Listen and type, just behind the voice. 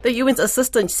The UN's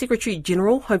Assistant Secretary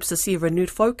General hopes to see a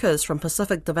renewed focus from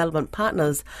Pacific development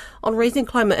partners on raising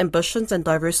climate ambitions and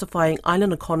diversifying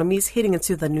island economies heading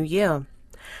into the new year.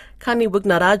 Kani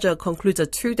Wignaraja concludes a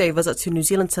 2-day visit to New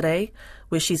Zealand today,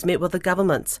 where she's met with the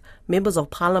government, members of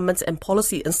parliament and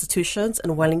policy institutions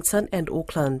in Wellington and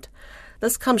Auckland.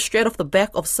 This comes straight off the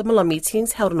back of similar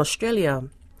meetings held in Australia.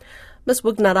 Ms.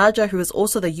 Wignaraja, who is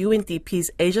also the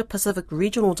UNDP's Asia-Pacific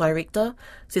Regional Director,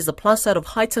 says the plus side of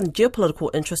heightened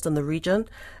geopolitical interest in the region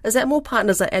is that more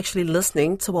partners are actually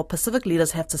listening to what Pacific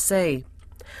leaders have to say.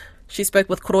 She spoke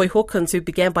with Koroi Hawkins, who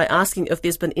began by asking if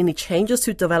there's been any changes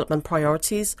to development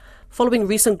priorities following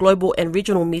recent global and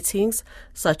regional meetings,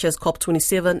 such as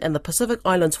COP27 and the Pacific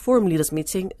Islands Forum Leaders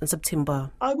meeting in September.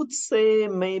 I would say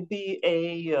maybe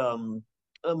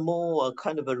a more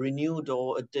kind of a renewed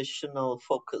or additional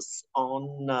focus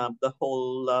on the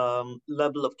whole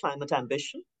level of climate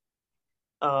ambition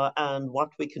and what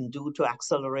we can do to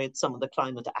accelerate some of the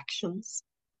climate actions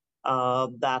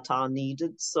that are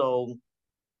needed. So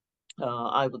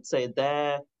I would say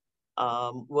they're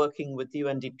working with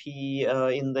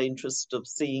UNDP in the interest of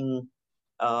seeing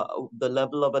the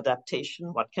level of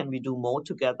adaptation. What can we do more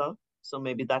together? So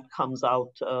maybe that comes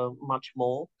out much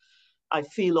more. I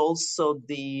feel also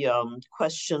the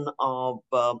question of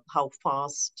how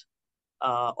fast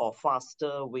or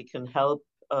faster we can help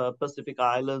Pacific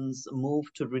Islands move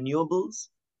to renewables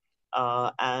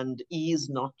and ease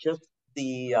not just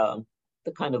the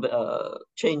kind of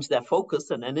change their focus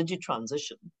and energy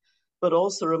transition, but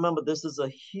also remember this is a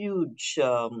huge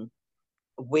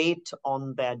weight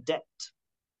on their debt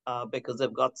because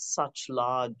they've got such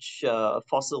large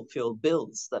fossil fuel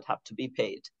bills that have to be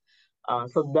paid.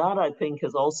 So that I think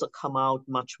has also come out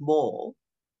much more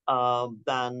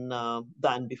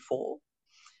than before.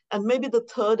 And maybe the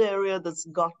third area that's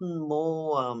gotten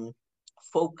more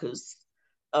focus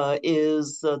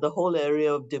is the whole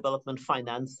area of development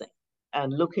financing.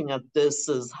 And looking at this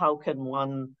as how can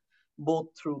one, both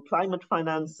through climate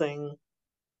financing,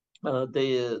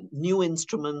 the new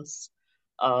instruments,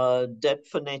 debt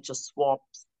for nature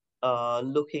swaps,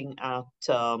 looking at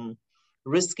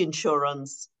risk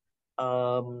insurance,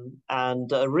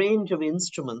 and a range of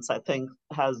instruments, I think,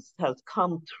 has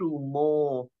come through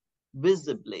more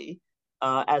visibly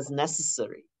as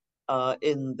necessary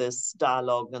in this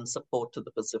dialogue and support to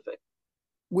the Pacific.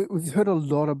 We've heard a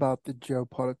lot about the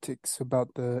geopolitics,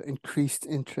 about the increased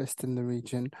interest in the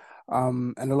region,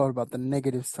 and a lot about the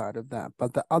negative side of that.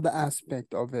 But the other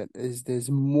aspect of it is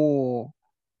there's more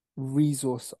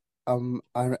resource,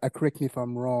 correct me if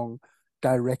I'm wrong,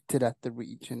 directed at the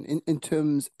region. In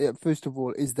terms, first of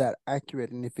all, is that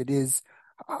accurate? And if it is,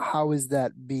 how is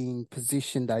that being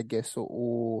positioned, I guess,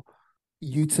 or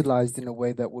utilized in a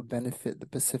way that would benefit the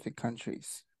Pacific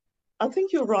countries? I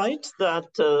think you're right that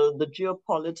the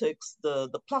geopolitics,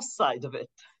 the plus side of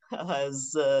it,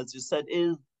 as you said,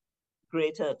 is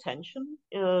greater attention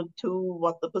to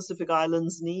what the Pacific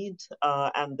Islands need,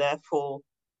 and therefore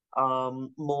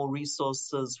more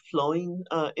resources flowing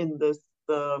in this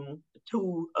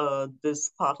to this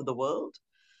part of the world.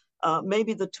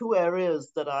 Maybe the two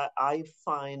areas that I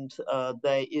find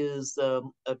there is a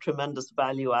tremendous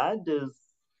value add is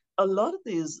a lot of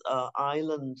these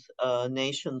island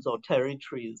nations or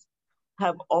territories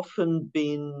have often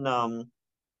been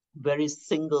very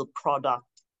single product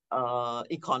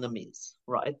economies,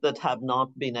 right? That have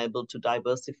not been able to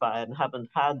diversify and haven't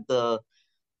had the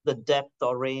depth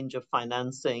or range of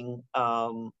financing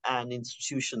and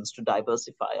institutions to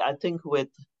diversify. I think with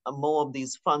more of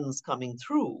these funds coming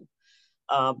through,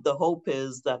 the hope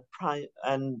is that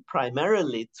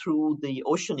primarily through the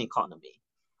ocean economy,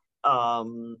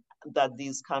 that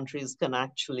these countries can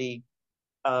actually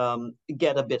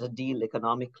get a better deal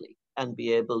economically and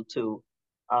be able to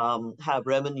have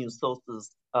revenue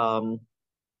sources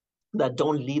that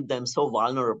don't leave them so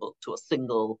vulnerable to a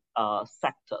single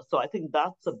sector. So I think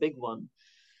that's a big one.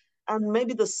 And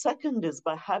maybe the second is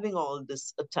by having all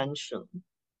this attention,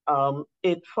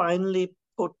 it finally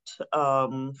put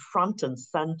front and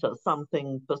center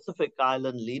something Pacific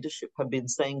Island leadership have been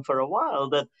saying for a while,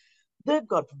 that they've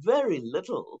got very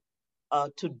little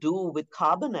to do with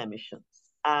carbon emissions.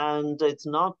 And it's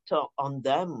not on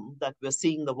them that we're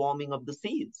seeing the warming of the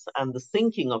seas and the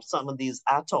sinking of some of these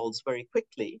atolls very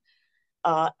quickly.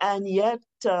 And yet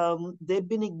they've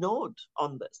been ignored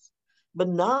on this. But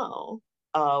now,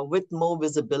 with more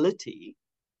visibility,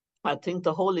 I think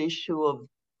the whole issue of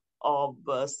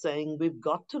saying we've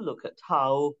got to look at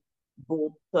how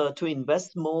both to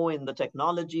invest more in the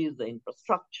technologies, the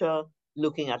infrastructure,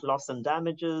 looking at loss and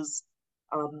damages,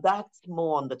 that's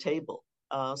more on the table.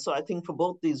 So I think for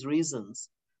both these reasons,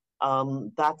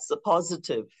 that's a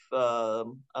positive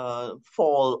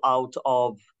fall out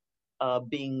of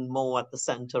being more at the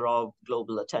center of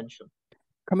global attention.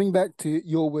 Coming back to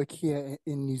your work here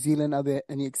in New Zealand, are there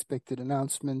any expected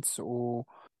announcements or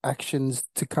actions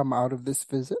to come out of this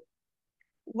visit?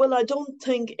 Well, I don't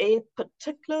think a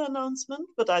particular announcement,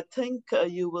 but I think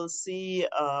you will see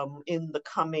in the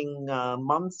coming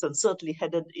months and certainly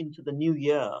headed into the new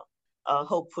year,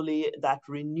 hopefully that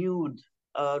renewed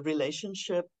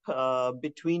relationship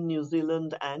between New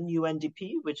Zealand and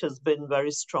UNDP, which has been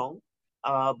very strong.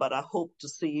 But I hope to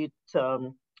see it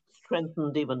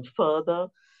strengthened even further.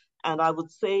 And I would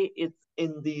say it's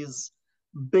in these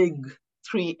big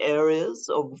three areas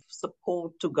of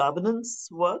support to governance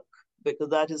work, because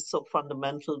that is so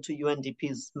fundamental to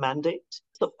UNDP's mandate,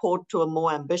 support to a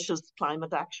more ambitious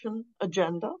climate action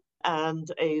agenda, and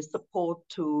a support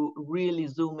to really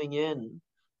zooming in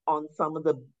on some of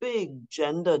the big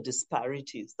gender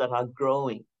disparities that are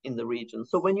growing in the region.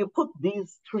 So when you put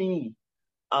these three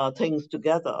things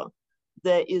together,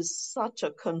 there is such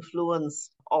a confluence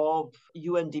of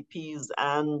UNDP's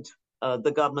and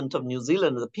the government of New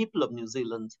Zealand, the people of New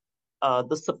Zealand,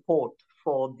 the support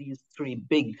for these three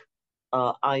big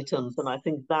items. And I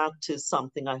think that is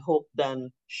something I hope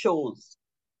then shows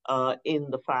in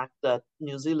the fact that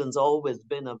New Zealand's always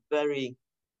been a very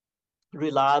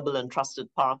reliable and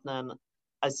trusted partner. And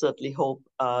I certainly hope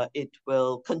it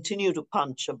will continue to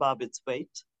punch above its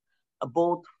weight,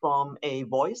 both from a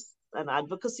voice and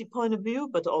advocacy point of view,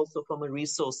 but also from a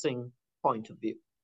resourcing point of view.